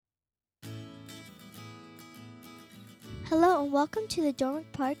Hello and welcome to the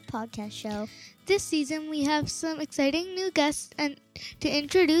Dormant Park podcast show. This season we have some exciting new guests and to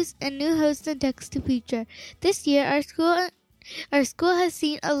introduce a new host and text feature. This year our school has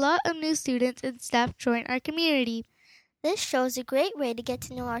seen a lot of new students and staff join our community. This show is a great way to get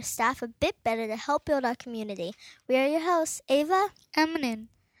to know our staff a bit better to help build our community. We are your hosts, Ava and Manan.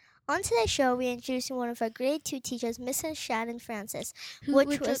 On today's show, we introduce one of our grade 2 teachers, Mrs. Shannon Francis,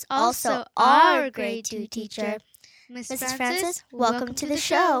 which was also our grade 2 teacher. Mrs. Francis, welcome to the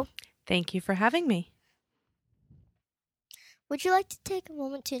show. Thank you for having me. Would you like to take a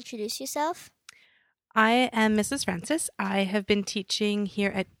moment to introduce yourself? I am Mrs. Francis. I have been teaching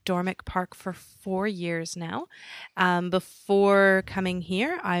here at Dormant Park for 4 years now. Before coming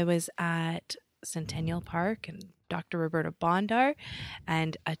here, I was at Centennial Park and Dr. Roberta Bondar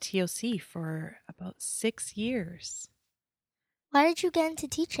and a TOC for about 6 years. Why did you get into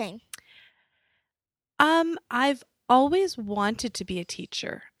teaching? I've always wanted to be a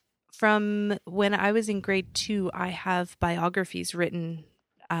teacher. From when I was in grade 2, I have biographies written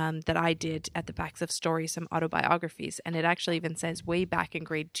that I did at the backs of stories, some autobiographies. And it actually even says way back in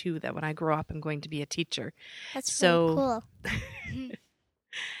grade 2 that when I grow up, I'm going to be a teacher. That's really cool.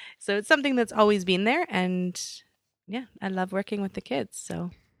 So it's something that's always been there. And yeah, I love working with the kids.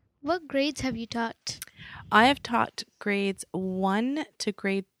 So, what grades have you taught? I have taught grades 1 to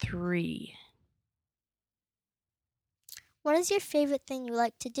grade 3. What is your favorite thing you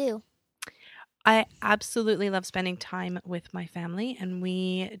like to do? I absolutely love spending time with my family, and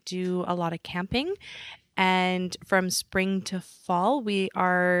we do a lot of camping. And from spring to fall, we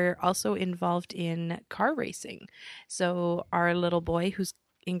are also involved in car racing. So our little boy, who's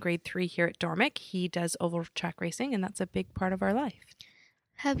in grade 3 here at Dormick, he does oval track racing, and that's a big part of our life.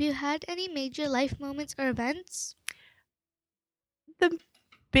 Have you had any major life moments or events? The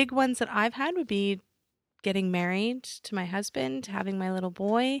big ones that I've had would be getting married to my husband, having my little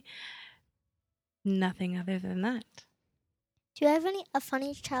boy. Nothing other than that. Do you have a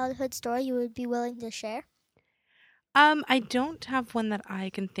funny childhood story you would be willing to share? I don't have one that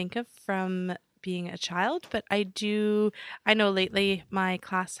I can think of from being a child, but I know lately my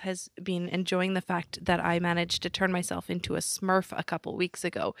class has been enjoying the fact that I managed to turn myself into a Smurf a couple weeks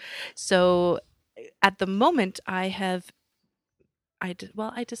ago. So at the moment I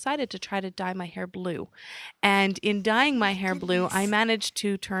decided to try to dye my hair blue. And in dyeing my hair blue, I managed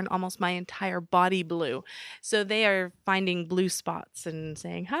to turn almost my entire body blue. So they are finding blue spots and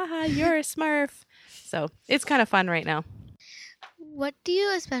saying, haha, you're a Smurf. So it's kind of fun right now. What do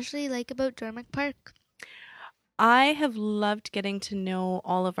you especially like about Dormick Park? I have loved getting to know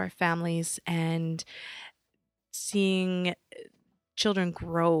all of our families and seeing children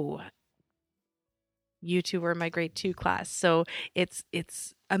grow. You two were my grade 2 class. So it's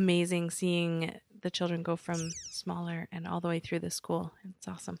amazing seeing the children go from smaller and all the way through the school. It's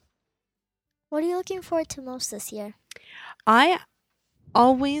awesome. What are you looking forward to most this year? I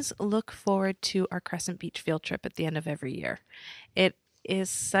always look forward to our Crescent Beach field trip at the end of every year. It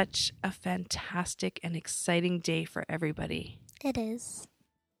is such a fantastic and exciting day for everybody. It is.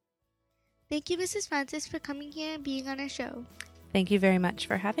 Thank you, Mrs. Francis, for coming here and being on our show. Thank you very much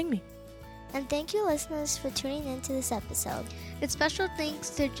for having me. And thank you, listeners, for tuning in to this episode. And special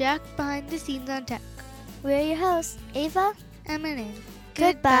thanks to Jack behind the scenes on tech. We're your hosts, Ava and Manan.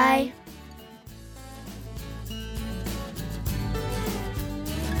 Goodbye.